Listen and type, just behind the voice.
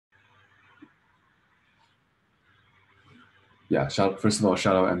yeah, first of all,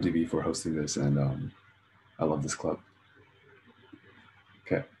 shout out MDB for hosting this, and I love this club.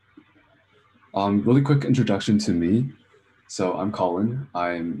 Okay. Really quick introduction to me. So I'm Colin.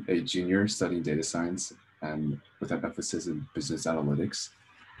 I'm a junior studying data science and with an emphasis in business analytics.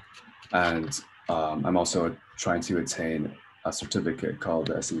 And I'm also trying to attain a certificate called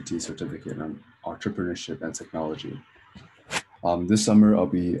the SAT certificate on entrepreneurship and technology. This summer I'll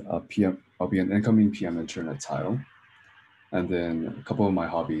be a PM. I'll be an incoming PM intern at Tile. And then a couple of my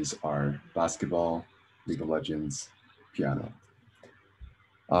hobbies are basketball, League of Legends, piano.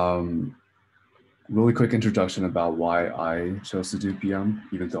 Um, Really quick introduction about why I chose to do PM,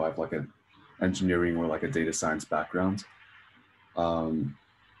 even though I have like an engineering or like a data science background. Um,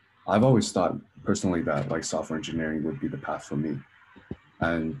 I've always thought personally that like software engineering would be the path for me,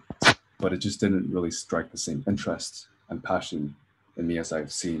 and but it just didn't really strike the same interest and passion in me as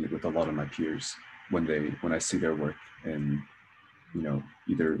I've seen with a lot of my peers when I see their work in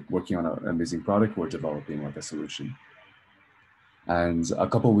either working on an amazing product or developing like a solution. And a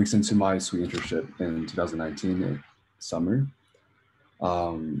couple of weeks into my sweet internship in 2019 summer,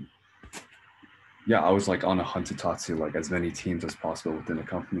 um, yeah, I was like on a hunt to talk to like as many teams as possible within a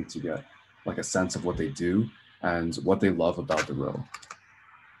company to get like a sense of what they do and what they love about the role.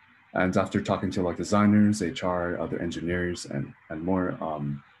 And after talking to like designers, HR, other engineers, and more,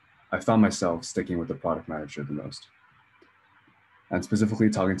 I found myself sticking with the product manager the most. And specifically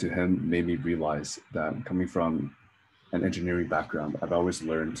talking to him made me realize that coming from an engineering background, I've always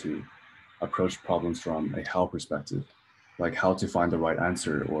learned to approach problems from a how perspective, like how to find the right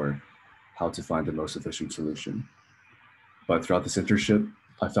answer or how to find the most efficient solution. But throughout this internship,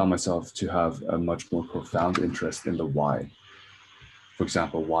 I found myself to have a much more profound interest in the why. For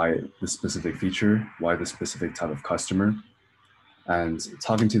example, why this specific feature, why this specific type of customer. And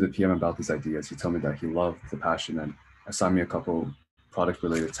talking to the PM about these ideas, he told me that he loved the passion and assigned me a couple product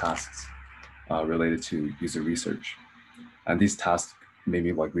related tasks related to user research. And these tasks made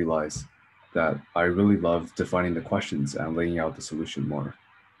me like realize that I really love defining the questions and laying out the solution more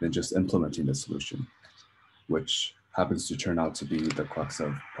than just implementing the solution, which happens to turn out to be the crux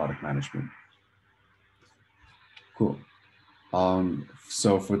of product management. Cool.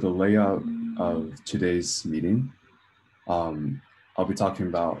 So for the layout of today's meeting, I'll be talking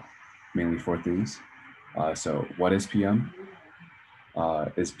about mainly four things. So what is PM?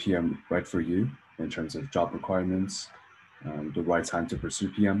 Is PM right for you in terms of job requirements, the right time to pursue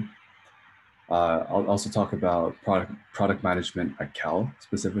PM? I'll also talk about product management at Cal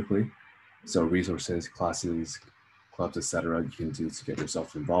specifically. So resources, classes, clubs, etc. you can do to get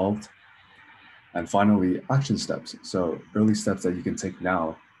yourself involved. And finally, action steps. So early steps that you can take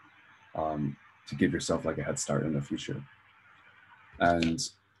now to give yourself like a head start in the future. And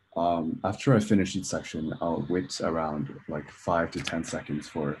after I finish each section, I'll wait around like 5 to 10 seconds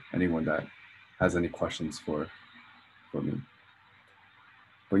for anyone that has any questions for me.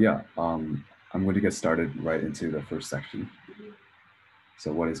 But yeah, I'm going to get started right into the first section.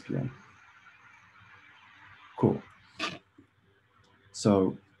 So what is PM? Cool.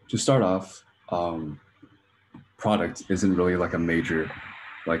 So to start off, product isn't really like a major,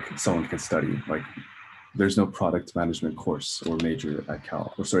 like someone can study. Like there's no product management course or major at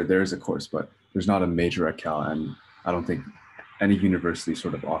Cal. Or sorry, there is a course, but there's not a major at Cal. And I don't think any university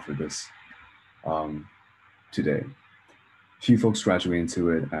sort of offer this today. Few folks graduate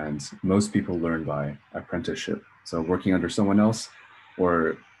into it, and most people learn by apprenticeship. So working under someone else,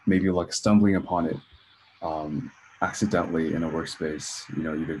 or maybe like stumbling upon it accidentally in a workspace,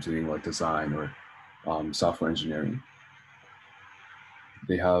 either doing like design or software engineering.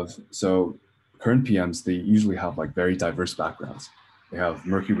 So current PMs, they usually have like very diverse backgrounds. They have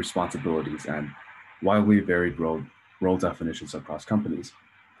murky responsibilities and widely varied role definitions across companies.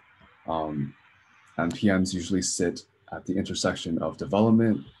 And PMs usually sit at the intersection of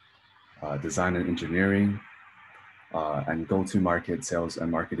development, design and engineering, and go-to-market sales and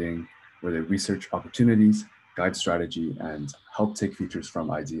marketing, where they research opportunities, guide strategy, and help take features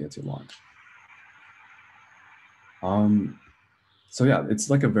from idea to launch. So yeah, it's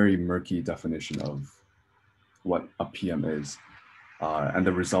like a very murky definition of what a PM is. And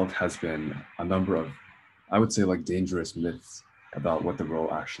the result has been a number of, I would say, like dangerous myths about what the role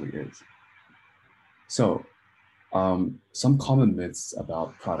actually is. So some common myths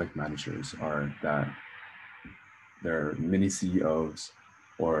about product managers are that they're mini CEOs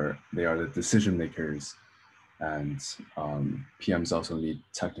or they are the decision makers, and PMs also need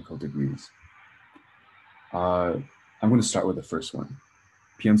technical degrees. I'm going to start with the first one.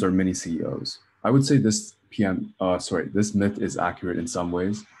 PMs are mini CEOs. I would say this myth is accurate in some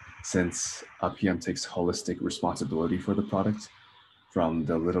ways, since a PM takes holistic responsibility for the product, from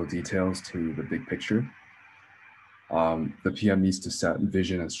the little details to the big picture. The PM needs to set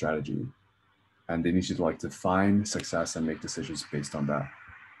vision and strategy, and they need to like define success and make decisions based on that.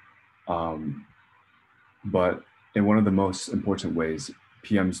 But in one of the most important ways,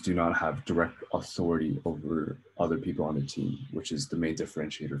 PMs do not have direct authority over other people on their team, which is the main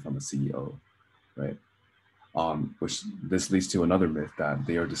differentiator from a CEO, right? Which this leads to another myth that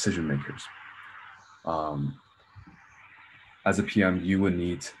they are decision makers. As a PM, you would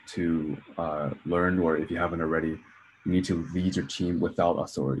need to learn, or if you haven't already, you need to lead your team without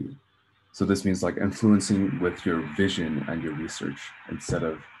authority. So this means like influencing with your vision and your research instead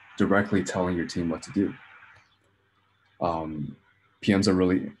of directly telling your team what to do. PMs are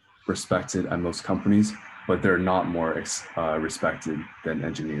really respected at most companies, but they're not more respected than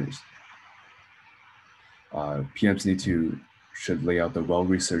engineers. PMs should lay out the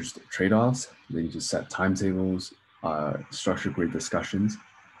well-researched trade-offs. They need to set timetables, structure great discussions,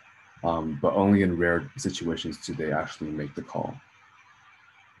 but only in rare situations do they actually make the call.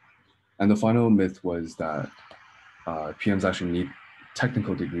 And the final myth was that PMs actually need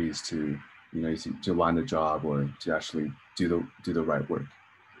technical degrees to land the job or to actually do the right work.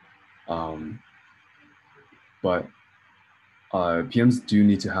 But PMs do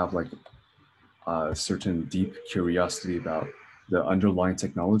need to have like a certain deep curiosity about the underlying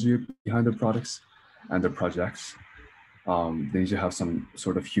technology behind the products and the projects. They need to have some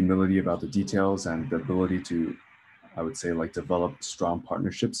sort of humility about the details and the ability to, I would say, like develop strong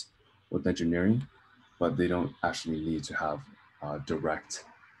partnerships with engineering, but they don't actually need to have a direct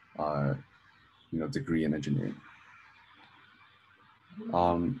degree in engineering.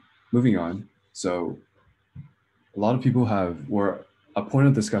 Moving on, so a lot of people or a point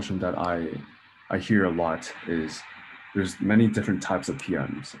of discussion that I hear a lot is there's many different types of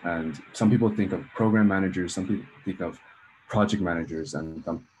PMs, and some people think of program managers, some people think of project managers, and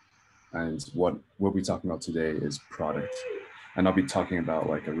what we'll be talking about today is product. And I'll be talking about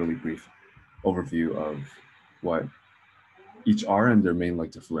like a really brief overview of what each are and their main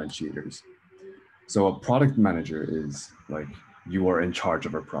like differentiators. So a product manager is like you are in charge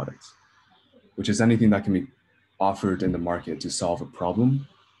of a product, which is anything that can be offered in the market to solve a problem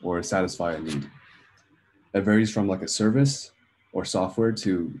or satisfy a need. It varies from like a service or software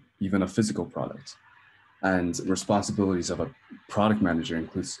to even a physical product. And responsibilities of a product manager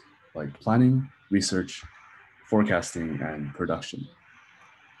includes like planning, research, forecasting, and production.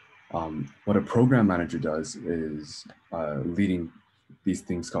 What a program manager does is leading these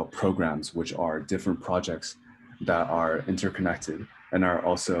things called programs, which are different projects that are interconnected and are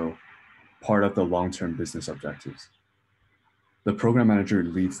also part of the long-term business objectives. The program manager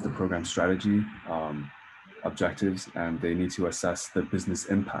leads the program strategy, objectives, and they need to assess the business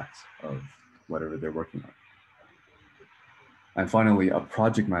impact of whatever they're working on. And finally, a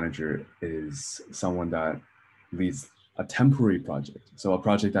project manager is someone that leads a temporary project. So a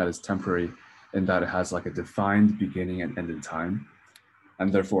project that is temporary in that it has like a defined beginning and end in time,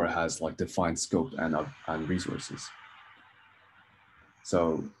 and therefore it has like defined scope and resources.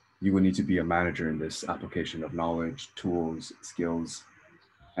 So you will need to be a manager in this application of knowledge, tools, skills,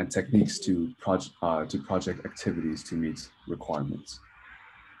 and techniques to project activities to meet requirements.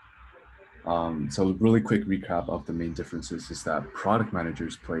 So really quick recap of the main differences is that product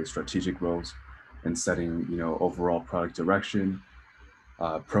managers play strategic roles in setting, overall product direction.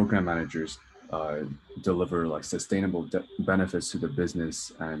 Program managers deliver like sustainable benefits to the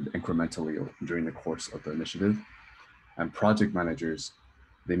business and incrementally during the course of the initiative. And project managers,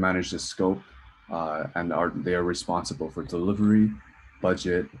 they manage the scope and they are responsible for delivery,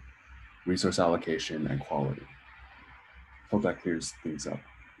 budget, resource allocation, and quality. Hope that clears things up.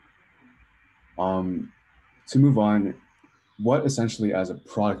 To move on, what essentially as a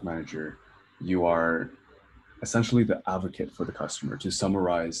product manager, you are essentially the advocate for the customer. To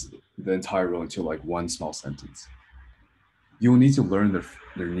summarize the entire role into like one small sentence, you will need to learn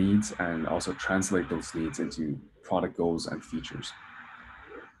their needs and also translate those needs into product goals and features.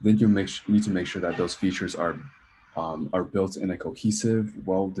 Then you need to make sure that those features are built in a cohesive,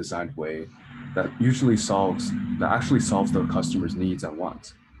 well-designed way that actually solves the customer's needs and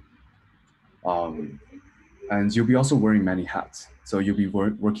wants. And you'll be also wearing many hats. So you'll be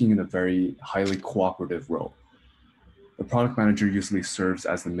working in a very highly cooperative role. The product manager usually serves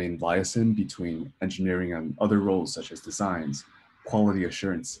as the main liaison between engineering and other roles such as designs, quality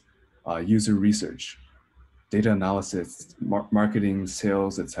assurance, user research, data analysis, marketing,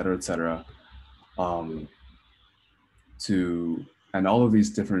 sales, et cetera, and all of these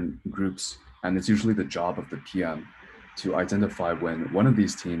different groups. And it's usually the job of the PM to identify when one of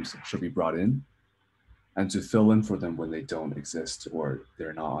these teams should be brought in and to fill in for them when they don't exist or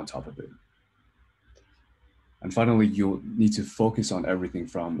they're not on top of it. And finally, you'll need to focus on everything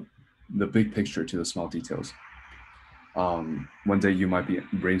from the big picture to the small details. One day you might be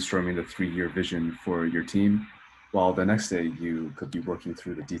brainstorming the 3-year vision for your team, while the next day you could be working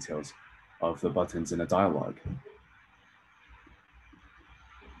through the details of the buttons in a dialogue.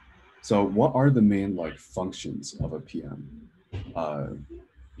 So what are the main functions of a PM?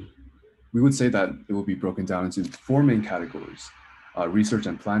 We would say that it will be broken down into 4 main categories: research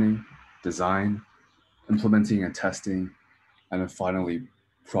and planning, design, implementing and testing, and then finally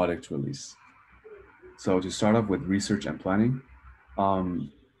product release. So to start off with research and planning,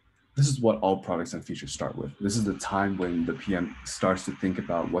 this is what all products and features start with. This is the time when the PM starts to think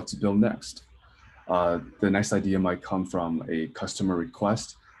about what to build next. The next idea might come from a customer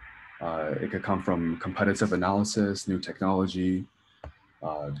request. It could come from competitive analysis, new technology,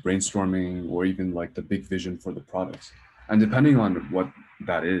 brainstorming, or even the big vision for the product. And depending on what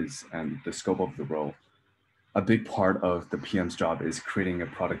that is and the scope of the role, a big part of the PM's job is creating a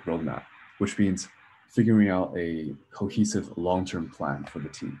product roadmap, which means figuring out a cohesive long-term plan for the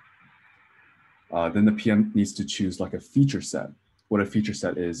team. Then the PM needs to choose a feature set. What a feature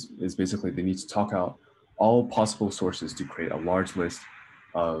set is basically they need to talk out all possible sources to create a large list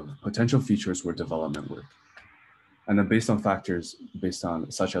of potential features for development work. And then based on factors,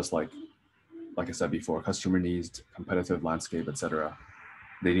 such as like I said before, customer needs, competitive landscape, etc.,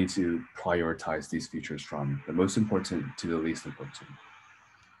 they need to prioritize these features from the most important to the least important.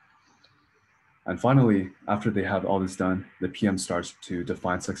 And finally, after they have all this done, the PM starts to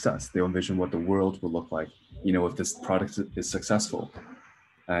define success. They'll envision what the world will look like, if this product is successful,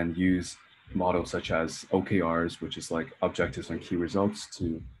 and use models such as OKRs, which is objectives and key results,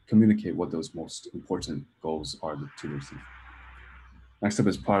 to communicate what those most important goals are to receive. Next up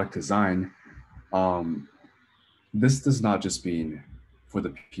is product design. This does not just mean for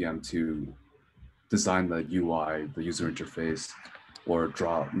the PM to design the UI, the user interface, or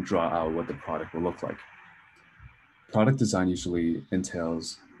draw out what the product will look like. Product design usually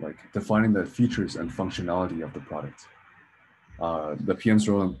entails defining the features and functionality of the product. The PM's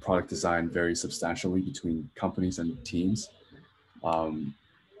role in product design varies substantially between companies and teams.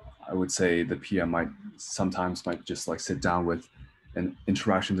 I would say the PM might just sit down with an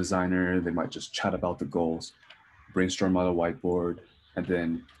interaction designer. They might just chat about the goals, brainstorm on a whiteboard, and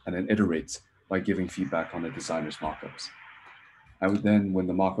then iterate by giving feedback on the designer's mockups. And then when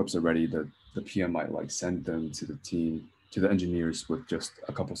the mockups are ready, the PM might send them to the team, to the engineers, with just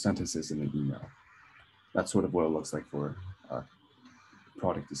a couple sentences in an email. That's sort of what it looks like for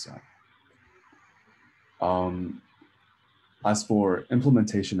product design. As for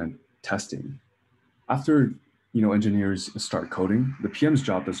implementation and testing, after engineers start coding, the PM's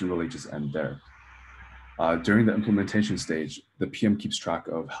job doesn't really just end there. During the implementation stage, the PM keeps track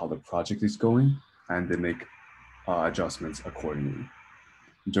of how the project is going, and they make adjustments accordingly.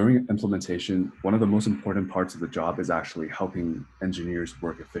 During implementation, one of the most important parts of the job is actually helping engineers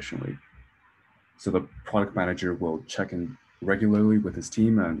work efficiently. So the product manager will check in regularly with his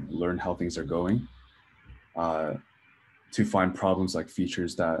team and learn how things are going, to find problems like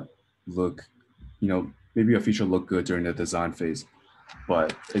features that look, maybe a feature looked good during the design phase,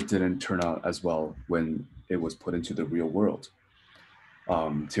 but it didn't turn out as well when it was put into the real world.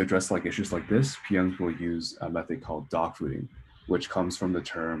 To address issues like this, PMs will use a method called dogfooding, which comes from the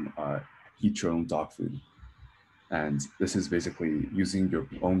term eat your own dog food. And this is basically using your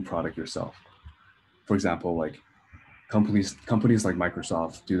own product yourself. For example, companies like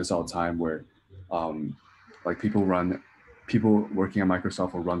Microsoft do this all the time, where people working at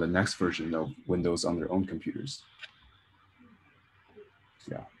Microsoft will run the next version of Windows on their own computers.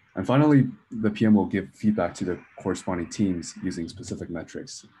 Yeah. And finally, the PM will give feedback to the corresponding teams using specific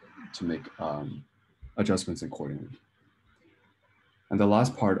metrics to make adjustments accordingly. And the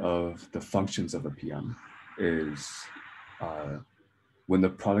last part of the functions of a PM is when the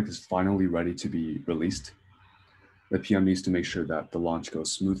product is finally ready to be released, the PM needs to make sure that the launch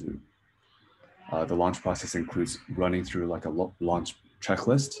goes smoothly. The launch process includes running through a launch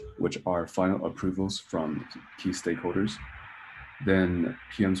checklist, which are final approvals from key stakeholders. Then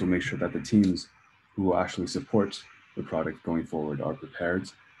PMs will make sure that the teams who will actually support the product going forward are prepared,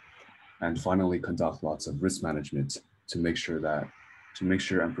 and finally conduct lots of risk management to make sure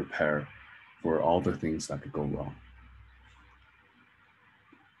and prepare for all the things that could go wrong.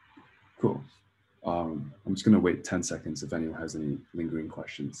 Cool. I'm just going to wait 10 seconds if anyone has any lingering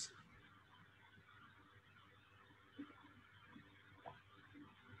questions.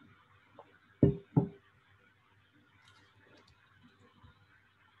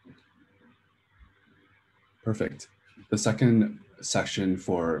 Perfect. The second section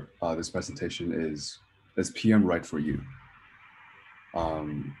for this presentation is PM right for you?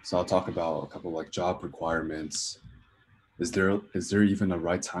 So I'll talk about a couple like job requirements. Is there even a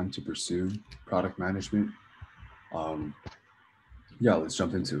right time to pursue product management? Yeah, let's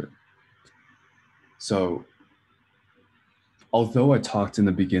jump into it. So although I talked in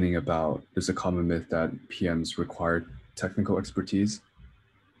the beginning about there's a common myth that PMs require technical expertise,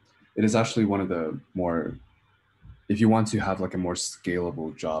 it is actually one of the more, if you want to have like a more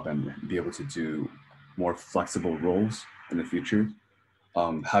scalable job and be able to do more flexible roles in the future,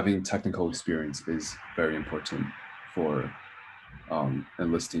 having technical experience is very important for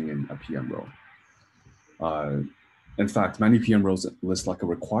enlisting in a PM role. In fact, many PM roles list like a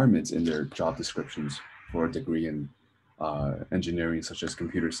requirement in their job descriptions for a degree in engineering, such as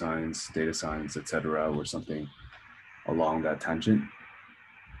computer science, data science, etc., or something along that tangent.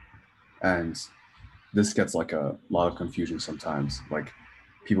 And this gets like a lot of confusion sometimes. Like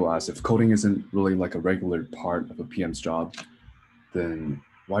people ask if coding isn't really like a regular part of a PM's job, then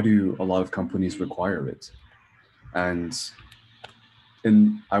why do a lot of companies require it? And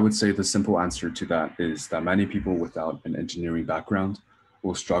I would say the simple answer to that is that many people without an engineering background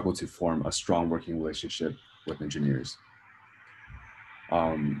will struggle to form a strong working relationship with engineers.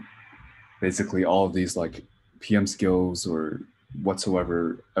 Basically, all of these like PM skills or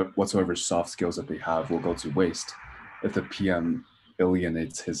whatsoever soft skills that they have will go to waste if the PM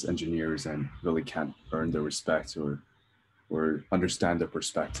alienates his engineers and really can't earn their respect or understand their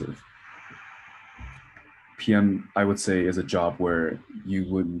perspective. PM, I would say, is a job where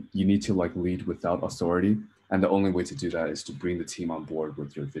you need to like lead without authority, and the only way to do that is to bring the team on board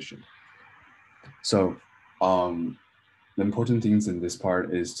with your vision. So the important things in this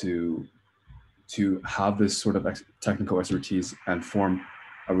part is to have this sort of technical expertise and form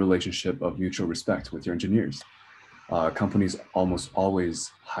a relationship of mutual respect with your engineers. Companies almost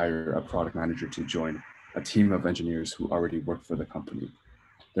always hire a product manager to join a team of engineers who already work for the company.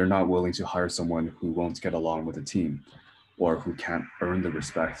 They're not willing to hire someone who won't get along with the team or who can't earn the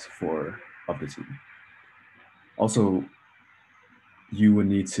respect of the team. Also, you would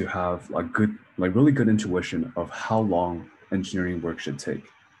need to have a good, like really good intuition of how long engineering work should take.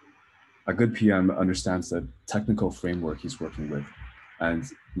 A good PM understands the technical framework he's working with, and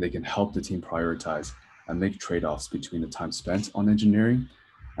they can help the team prioritize and make trade-offs between the time spent on engineering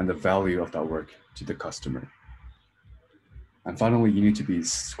and the value of that work to the customer. And finally, you need to be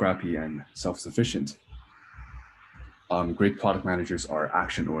scrappy and self-sufficient. Great product managers are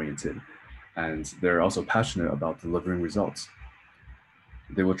action-oriented, and they're also passionate about delivering results.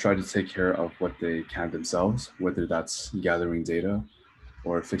 They will try to take care of what they can themselves, whether that's gathering data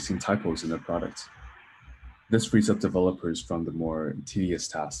or fixing typos in their product. This frees up developers from the more tedious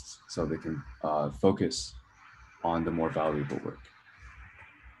tasks so they can focus on the more valuable work.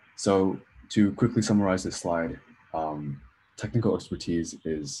 So to quickly summarize this slide, technical expertise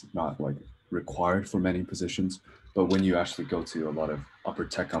is not like required for many positions, but when you actually go to a lot of upper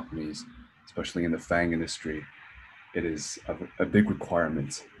tech companies, especially in the FANG industry, it is a big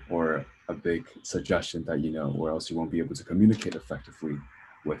requirement or a big suggestion that you know, or else you won't be able to communicate effectively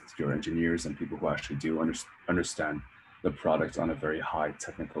with your engineers and people who actually do understand the product on a very high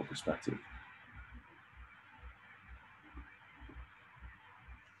technical perspective.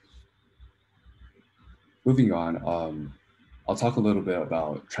 Moving on, I'll talk a little bit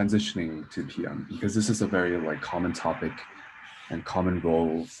about transitioning to PM because this is a very like common topic and common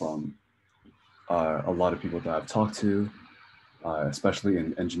role from a lot of people that I've talked to, especially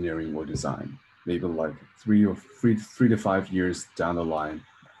in engineering or design. Maybe like three to 5 years down the line,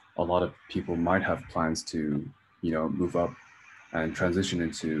 a lot of people might have plans to, you know, move up and transition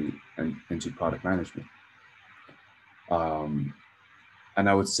into product management. And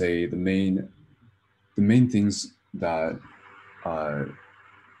I would say the main things that,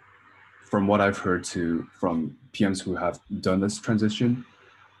 from what I've heard from PMs who have done this transition,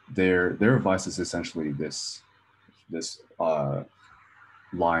 their advice is essentially this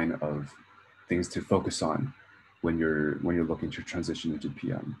line of things to focus on when you're looking to transition into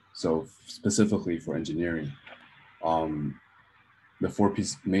PM. So specifically for engineering, the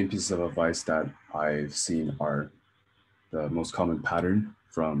main pieces of advice that I've seen are the most common pattern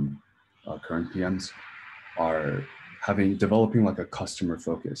from current PMs are developing like a customer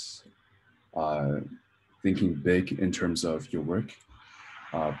focus, thinking big in terms of your work,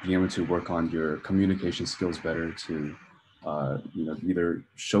 being able to work on your communication skills better to you know, either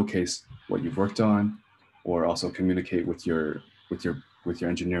showcase what you've worked on or also communicate with your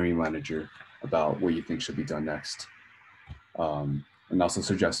engineering manager about what you think should be done next, and also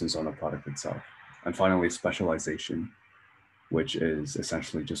suggestions on the product itself. And finally, specialization, which is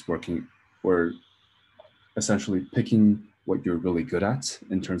essentially just working or essentially picking what you're really good at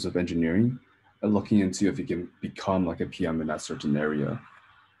in terms of engineering and looking into if you can become like a PM in that certain area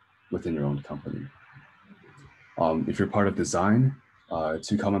within your own company. If you're part of design,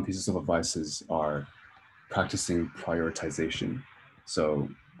 two common pieces of advice are practicing prioritization. So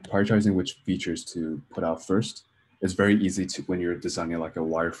prioritizing which features to put out first is very easy to when you're designing like a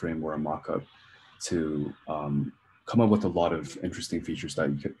wireframe or a mock-up to come up with a lot of interesting features that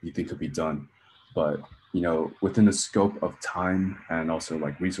you think could be done. But within the scope of time and also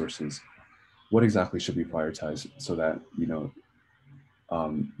like resources, what exactly should be prioritized so that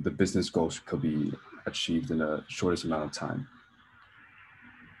the business goals could be achieved in the shortest amount of time.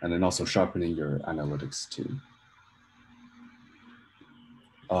 And then also sharpening your analytics too.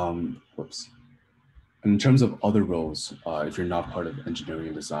 Whoops. And in terms of other roles, if you're not part of engineering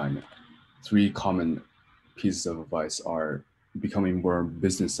and design, three common pieces of advice are becoming more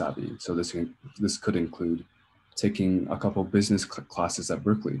business savvy. So this could include taking a couple business classes at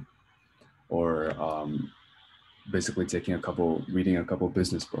Berkeley, or basically reading a couple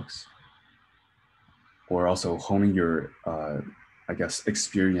business books, or also honing your, I guess,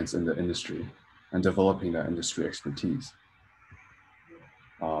 experience in the industry and developing that industry expertise.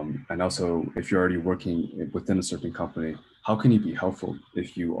 And also, if you're already working within a certain company, how can you be helpful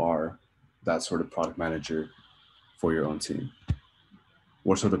if you are that sort of product manager for your own team?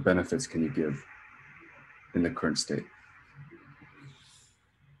 What sort of benefits can you give in the current state?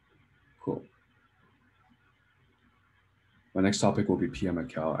 Cool. My next topic will be PM at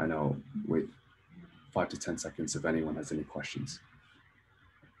Cal, and I'll wait 5 to 10 seconds if anyone has any questions.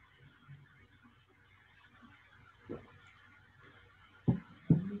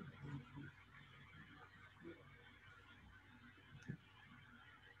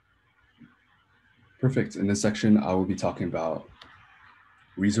 Perfect. In this section, I will be talking about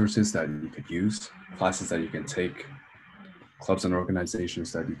resources that you could use, classes that you can take, clubs and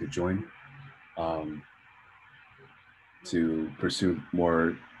organizations that you could join to pursue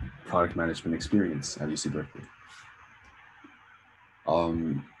more product management experience at UC Berkeley.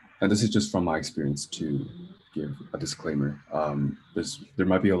 And this is just from my experience to give a disclaimer. There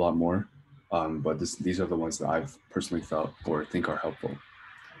might be a lot more, but these are the ones that I've personally felt or think are helpful.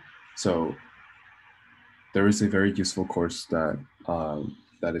 So there is a very useful course that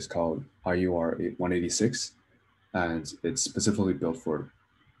is called IUR 186, and it's specifically built for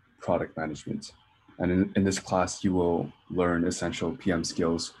product management. And in this class, you will learn essential PM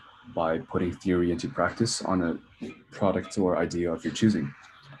skills by putting theory into practice on a product or idea of your choosing.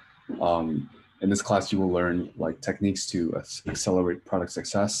 In this class, you will learn like techniques to accelerate product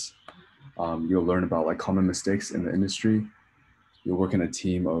success. You'll learn about like common mistakes in the industry. You'll work in a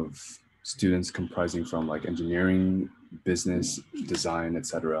team of students comprising from like engineering, business, design,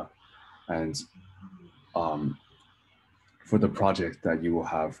 etc. And for the project that you will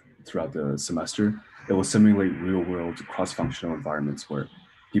have throughout the semester, it will simulate real-world cross-functional environments where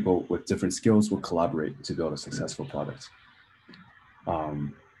people with different skills will collaborate to build a successful product.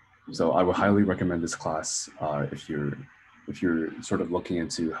 So I would highly recommend this class if you're sort of looking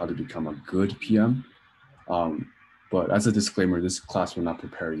into how to become a good PM. But as a disclaimer, this class will not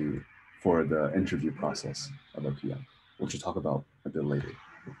prepare you for the interview process of a PM, which we'll talk about a bit later.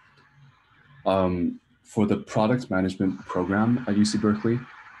 For the product management program at UC Berkeley,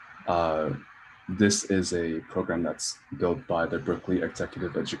 this is a program that's built by the Berkeley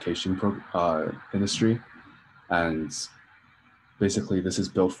Executive Education industry. And basically, this is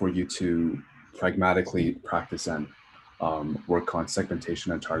built for you to pragmatically practice and work on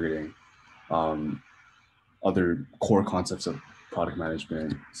segmentation and targeting, other core concepts of product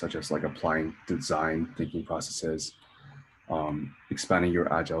management, such as like applying design thinking processes, expanding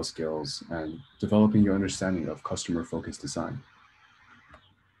your agile skills, and developing your understanding of customer-focused design.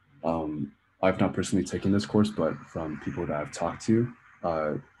 I've not personally taken this course, but from people that I've talked to,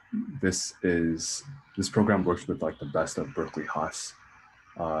 this program works with like the best of Berkeley Haas,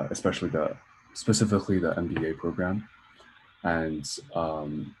 specifically the MBA program. And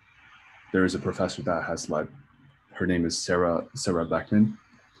there is a professor that has led, her name is Sarah Beckman,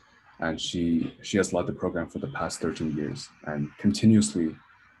 and she has led the program for the past 13 years and continuously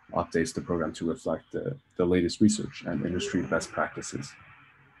updates the program to reflect the latest research and industry best practices.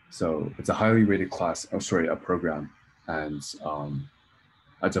 So it's a highly rated a program, and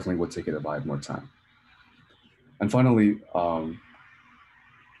I definitely would take it if I had more time. And finally,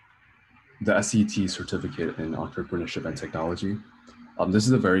 the SET certificate in entrepreneurship and technology. This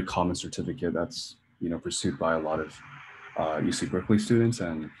is a very common certificate that's pursued by a lot of UC Berkeley students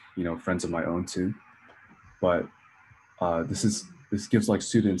and friends of my own too. But this gives like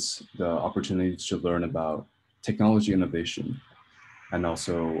students the opportunity to learn about technology innovation and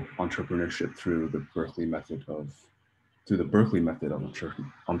also entrepreneurship through the Berkeley method of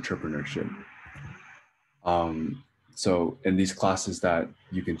entrepreneurship. So in these classes that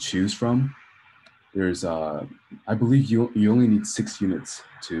you can choose from, there's I believe you only need 6 units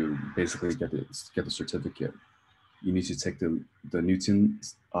to basically get the certificate. You need to take the Newton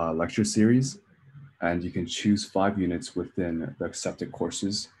lecture series, and you can choose 5 units within the accepted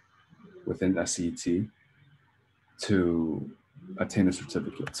courses within SET to attain a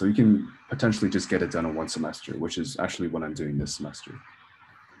certificate. So you can potentially just get it done in one semester, which is actually what I'm doing this semester.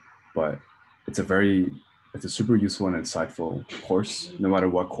 But it's a super useful and insightful course, no matter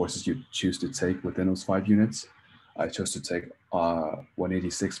what courses you choose to take within those 5 units. I chose to take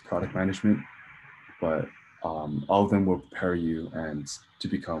 186 product management, but all of them will prepare you and to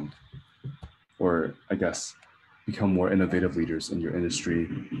become, or I guess, become more innovative leaders in your industry,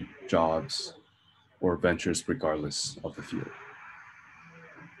 jobs, or ventures, regardless of the field.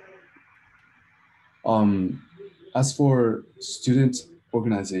 As for student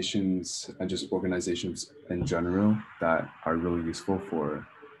organizations and just organizations in general that are really useful for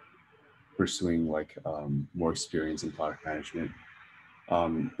pursuing like more experience in product management,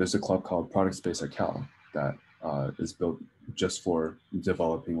 there's a club called Product Space at Cal that is built just for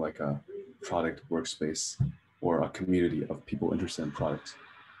developing like a product workspace or a community of people interested in product.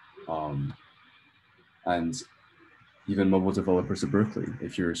 And even mobile developers at Berkeley,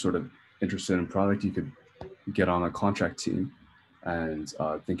 if you're sort of interested in product, you could get on a contract team and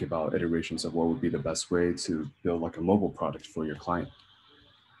think about iterations of what would be the best way to build like a mobile product for your client.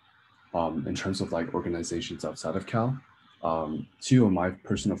 In terms of like organizations outside of Cal, two of my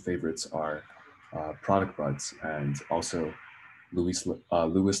personal favorites are Product Buds and also Louis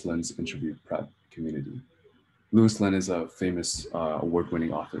Lynn's interview prep community. Louis Lynn is a famous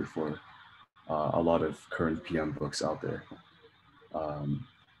award-winning author for a lot of current PM books out there.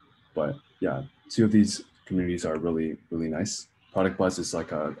 But yeah, two of these communities are really, really nice. Product Buzz is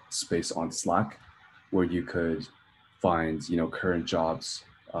like a space on Slack where you could find, current jobs,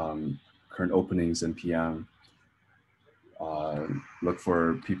 current openings in PM, look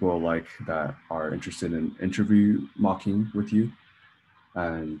for people like that are interested in interview mocking with you,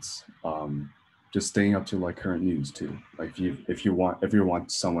 and just staying up to like current news too. Like if you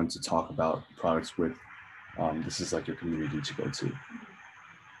want someone to talk about products with, this is like your community to go to.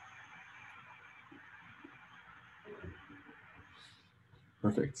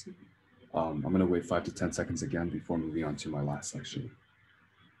 Perfect. I'm going to wait 5 to 10 seconds again before moving on to my last section.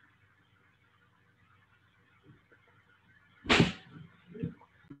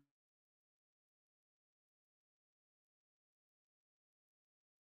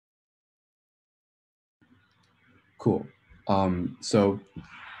 Cool. So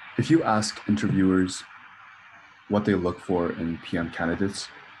if you ask interviewers what they look for in PM candidates,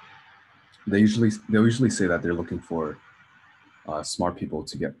 they'll usually say that they're looking for smart people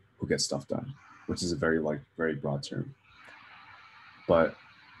who get stuff done, which is a very broad term. But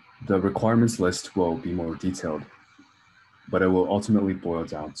the requirements list will be more detailed, but it will ultimately boil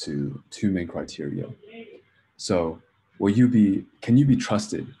down to two main criteria. So can you be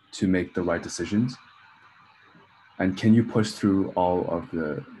trusted to make the right decisions? And can you push through all of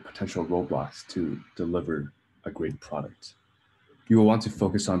the potential roadblocks to deliver a great product? You will want to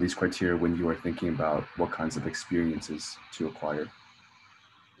focus on these criteria when you are thinking about what kinds of experiences to acquire.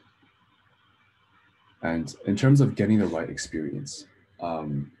 And in terms of getting the right experience,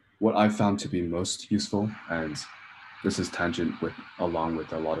 what I found to be most useful, and this is tangent along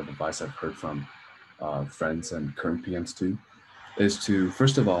with a lot of advice I've heard from friends and current PMs too, is to,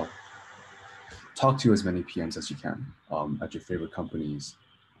 first of all, talk to as many PMs as you can at your favorite companies,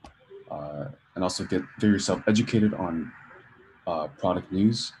 and also get yourself educated on product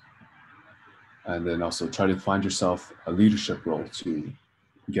news, and then also try to find yourself a leadership role to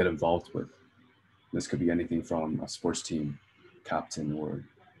get involved with. This could be anything from a sports team captain or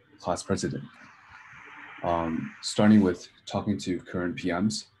class president. Starting with talking to current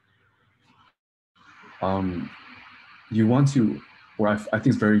PMs, you want to, or I think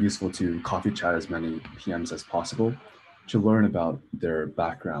it's very useful to coffee chat as many PMs as possible to learn about their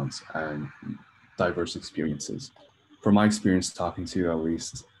backgrounds and diverse experiences. From my experience talking to at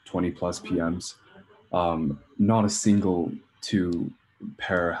least 20 plus PMs, not a single two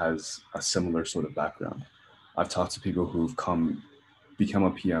pair has a similar sort of background. I've talked to people who've become a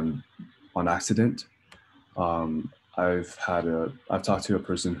PM on accident. I've talked to a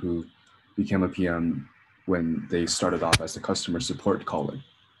person who became a PM when they started off as the customer support caller.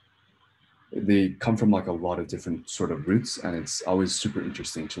 They come from like a lot of different sort of roots, and it's always super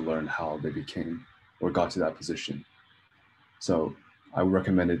interesting to learn how they became or got to that position. So I would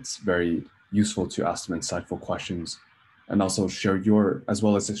recommend it's very useful to ask them insightful questions and also share your, as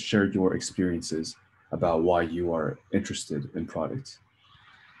well as share your experiences about why you are interested in product.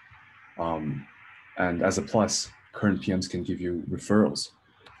 And as a plus, current PMs can give you referrals,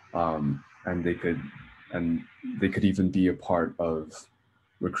 and they could even be a part of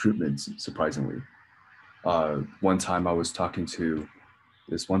recruitment. Surprisingly, one time I was talking to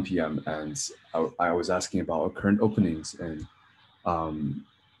this one PM, and I was asking about current openings in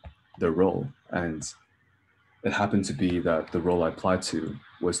the role, and it happened to be that the role I applied to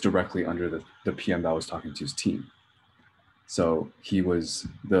was directly under the PM that I was talking to's team. So he was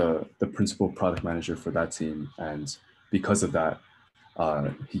the principal product manager for that team, and because of that,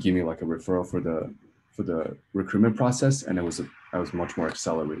 he gave me like a referral for the recruitment process, and I was much more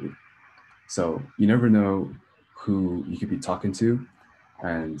accelerated. So you never know who you could be talking to,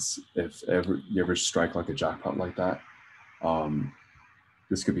 and if you ever strike like a jackpot like that,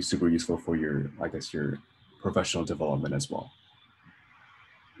 this could be super useful for your, I guess, your professional development as well.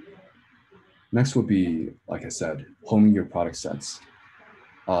 Next would be, like I said, honing your product sense.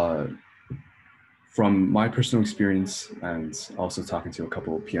 From my personal experience and also talking to a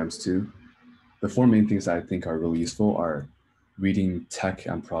couple of PMs too, the four main things that I think are really useful are reading tech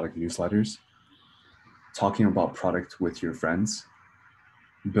and product newsletters, talking about product with your friends,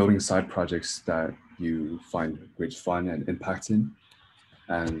 building side projects that you find great fun and impact in,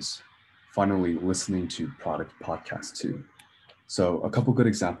 and finally, listening to product podcasts too. So a couple good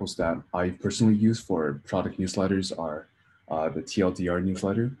examples that I personally use for product newsletters are the TLDR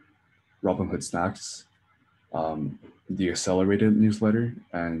newsletter, Robinhood Snacks, the Accelerated newsletter,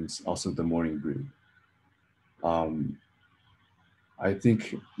 and also the Morning Brew. I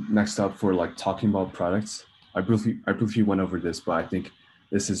think next up for like talking about products, I briefly went over this, but I think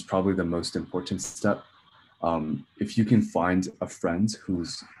this is probably the most important step. If you can find a friend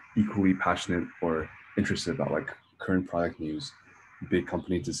who's equally passionate or interested about like current product news, big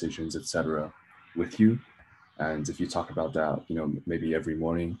company decisions, etc., with you, and if you talk about that, maybe every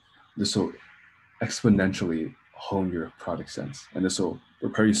morning, this will exponentially hone your product sense, and this will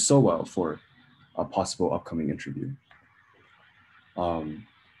prepare you so well for a possible upcoming interview. And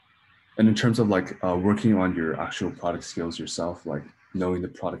in terms of like working on your actual product skills yourself, like knowing the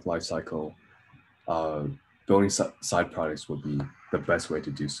product lifecycle, building side products would be the best way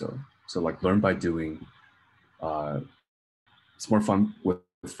to do so. So like learn by doing. It's more fun with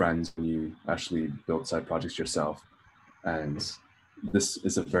friends when you actually build side projects yourself. And this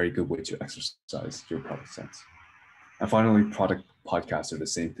is a very good way to exercise your product sense. And finally, product podcasts are the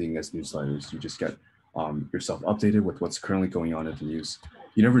same thing as newsletters. You just get yourself updated with what's currently going on in the news.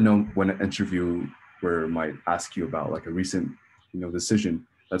 You never know when an interviewer might ask you about like a recent, decision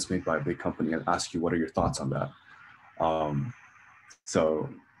that's made by a big company and ask you what are your thoughts on that. So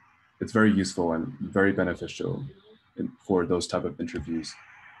it's very useful and very beneficial for those type of interviews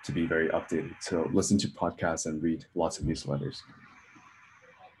to be very updated, to listen to podcasts and read lots of newsletters.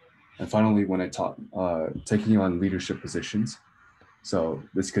 And finally, when I taught taking on leadership positions, so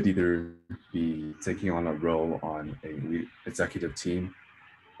this could either be taking on a role on a executive team,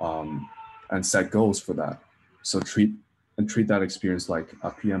 and set goals for that. So treat that experience like a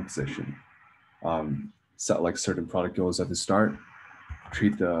PM position. Set like certain product goals at the start.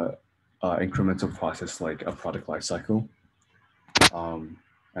 Treat the incremental process like a product lifecycle,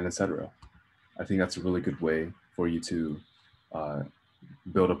 and etc. I think that's a really good way for you to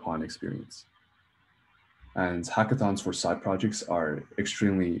build upon experience. And hackathons for side projects are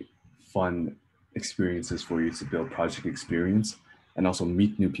extremely fun experiences for you to build project experience and also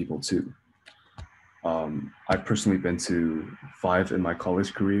meet new people too. I've personally been to 5 in my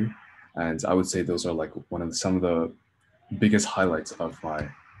college career, and I would say those are like some of the biggest highlights of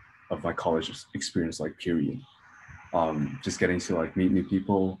my college experience, like period. Just getting to like meet new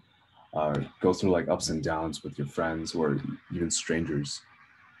people, go through like ups and downs with your friends or even strangers,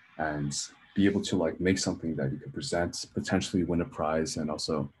 and be able to like make something that you can present, potentially win a prize, and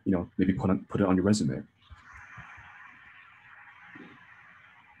also maybe put it on your resume.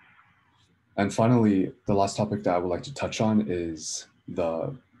 And finally, the last topic that I would like to touch on is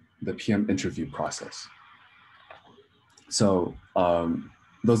the PM interview process. So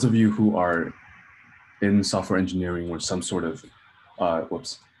those of you who are in software engineering or some sort of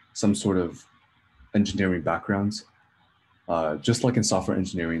engineering backgrounds, just like in software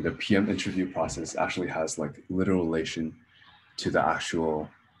engineering, the PM interview process actually has like literal relation to the actual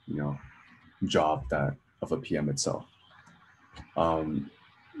job that of a PM itself.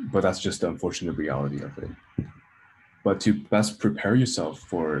 But that's just the unfortunate reality of it. But to best prepare yourself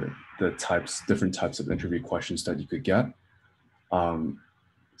for the different types of interview questions that you could get,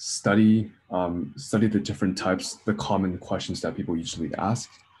 study the different types, the common questions that people usually ask,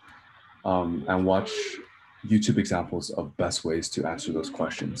 and watch YouTube examples of best ways to answer those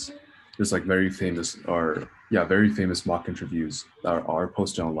questions. There's like very famous mock interviews that are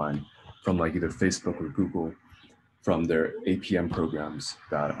posted online from like either Facebook or Google from their APM programs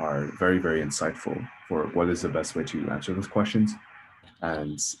that are very, very insightful for what is the best way to answer those questions.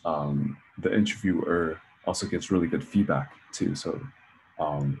 And the interviewer also gives really good feedback too. So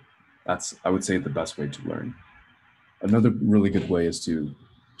that's, I would say, the best way to learn. Another really good way is to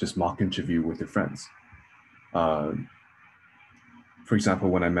just mock interview with your friends. For example,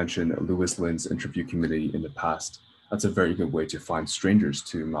 when I mentioned Lewis Lynn's interview committee in the past, that's a very good way to find strangers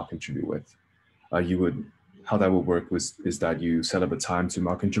to mock interview with. How that would work is that you set up a time to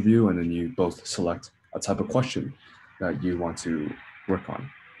mock interview, and then you both select a type of question that you want to work on.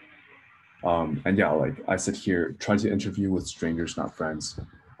 And yeah, like I said here, try to interview with strangers, not friends.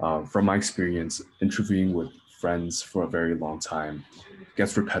 From my experience, interviewing with friends for a very long time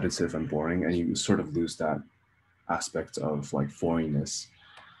gets repetitive and boring, and you sort of lose that aspect of like foreignness,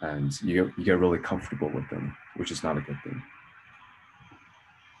 and you get really comfortable with them, which is not a good thing.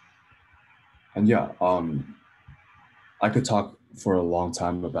 And yeah, I could talk for a long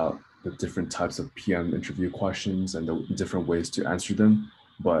time about the different types of PM interview questions and the different ways to answer them,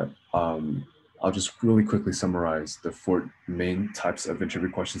 but I'll just really quickly summarize the 4 main types of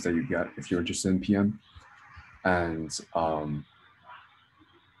interview questions that you get if you're interested in PM, and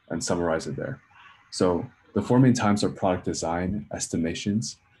summarize it there. So the 4 main types are product design,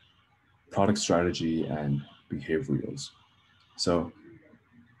 estimations, product strategy, and behaviorals. So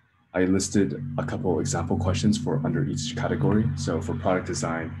I listed a couple example questions for under each category. So for product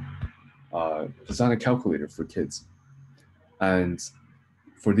design, design a calculator for kids. And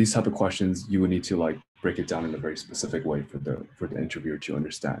for these type of questions, you would need to like break it down in a very specific way for the interviewer to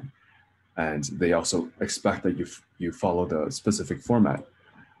understand. And they also expect that you follow the specific format.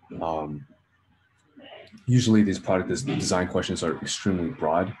 Usually these product design questions are extremely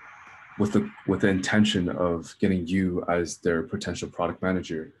broad with the intention of getting you as their potential product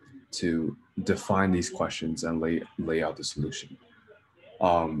manager to define these questions and lay out the solution.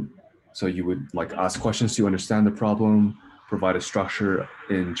 So you would like ask questions to understand the problem, provide a structure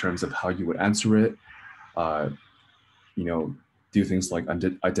in terms of how you would answer it, do things like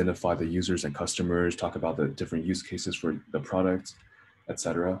identify the users and customers, talk about the different use cases for the product,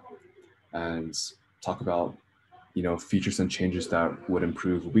 etc., and talk about features and changes that would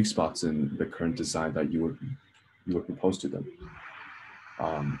improve weak spots in the current design that you would propose to them.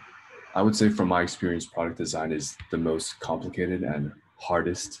 I would say from my experience, product design is the most complicated and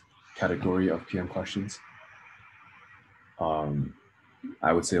hardest category of PM questions.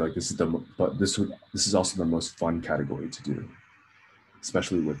 I would say like this is also the most fun category to do,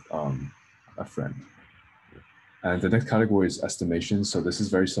 especially with a friend. And the next category is estimation. So this is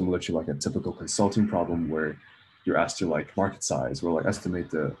very similar to like a typical consulting problem where you're asked to like market size or like estimate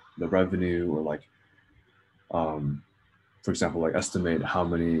the revenue, or like, for example, like estimate how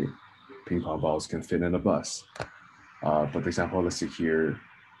many ping pong balls can fit in a bus. But the example listed here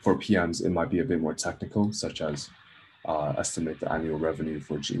for PMs, it might be a bit more technical, such as estimate the annual revenue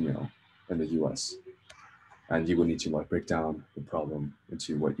for Gmail in the US. And you would need to like break down the problem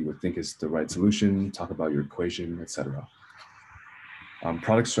into what you would think is the right solution, talk about your equation, etc.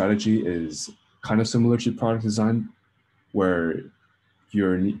 Product strategy is kind of similar to product design, where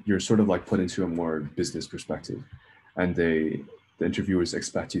you're sort of like put into a more business perspective, and the interviewers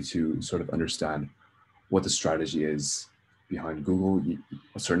expect you to sort of understand what the strategy is behind not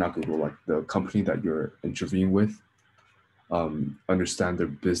Google, like the company that you're interviewing with, understand their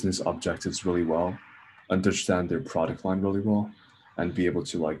business objectives really well, understand their product line really well, and be able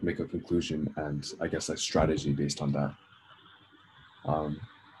to like make a conclusion and I guess like strategy based on that.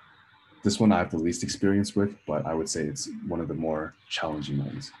 This one I have the least experience with, but I would say it's one of the more challenging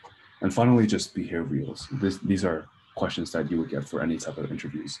ones. And finally, just behaviorals. These are questions that you would get for any type of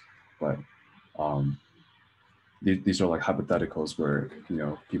interviews, but these are like hypotheticals where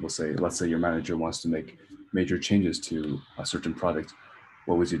people say, let's say your manager wants to make major changes to a certain product.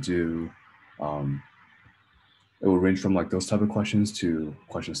 What would you do? It will range from like those type of questions to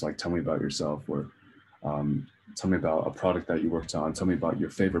questions like, tell me about yourself, or tell me about a product that you worked on, tell me about your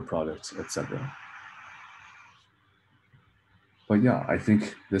favorite product, etc. But yeah, I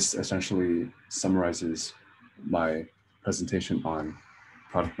think this essentially summarizes my presentation on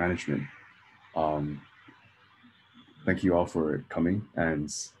product management. thank you all for coming,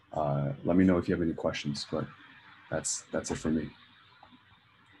 and let me know if you have any questions, but that's it for me.